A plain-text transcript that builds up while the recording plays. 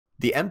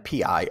The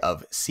MPI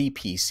of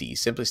CPC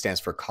simply stands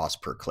for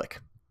cost per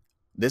click.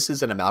 This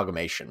is an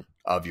amalgamation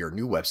of your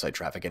new website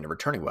traffic and your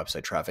returning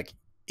website traffic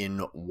in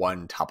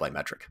one top-line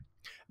metric.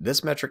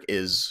 This metric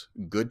is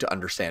good to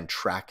understand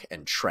track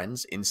and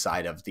trends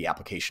inside of the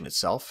application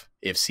itself.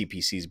 If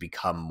CPCs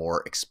become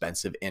more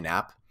expensive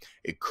in-app,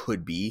 it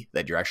could be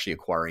that you're actually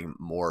acquiring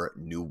more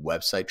new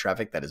website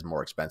traffic that is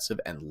more expensive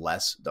and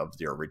less of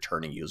your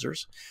returning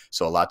users.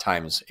 So a lot of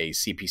times a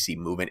CPC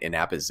movement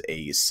in-app is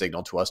a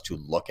signal to us to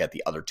look at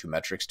the other two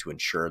metrics to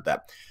ensure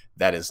that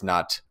that is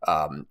not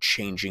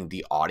changing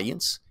the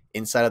audience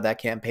inside of that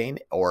campaign,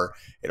 or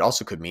it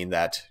also could mean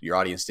that your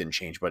audience didn't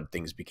change, but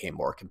things became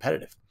more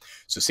competitive.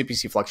 So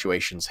CPC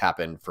fluctuations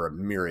happen for a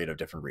myriad of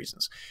different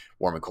reasons: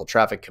 warm and cold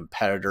traffic,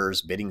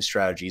 competitors, bidding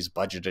strategies,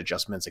 budget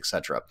adjustments,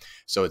 etc.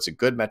 So it's a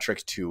good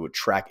metric to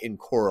track in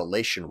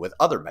correlation with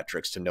other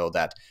metrics to know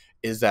that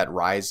is that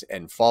rise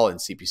and fall in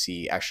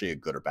CPC actually a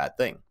good or bad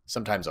thing.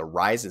 Sometimes a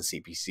rise in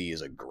CPC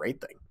is a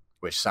great thing,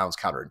 which sounds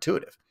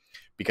counterintuitive,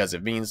 because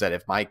it means that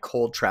if my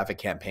cold traffic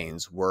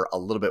campaigns were a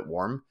little bit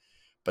warm,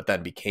 but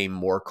then became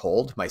more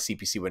cold, my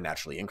CPC would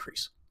naturally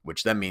increase,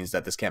 which then means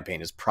that this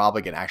campaign is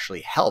probably going to actually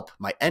help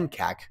my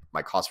NCAC,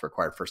 my cost per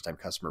acquired first-time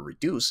customer,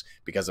 reduce,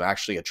 because I'm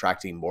actually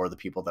attracting more of the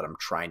people that I'm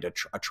trying to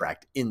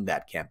attract in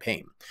that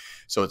campaign.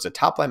 So it's a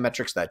top-line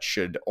metrics that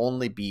should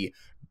only be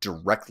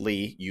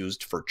directly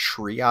used for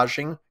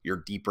triaging your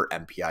deeper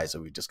MPIs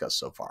that we've discussed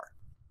so far.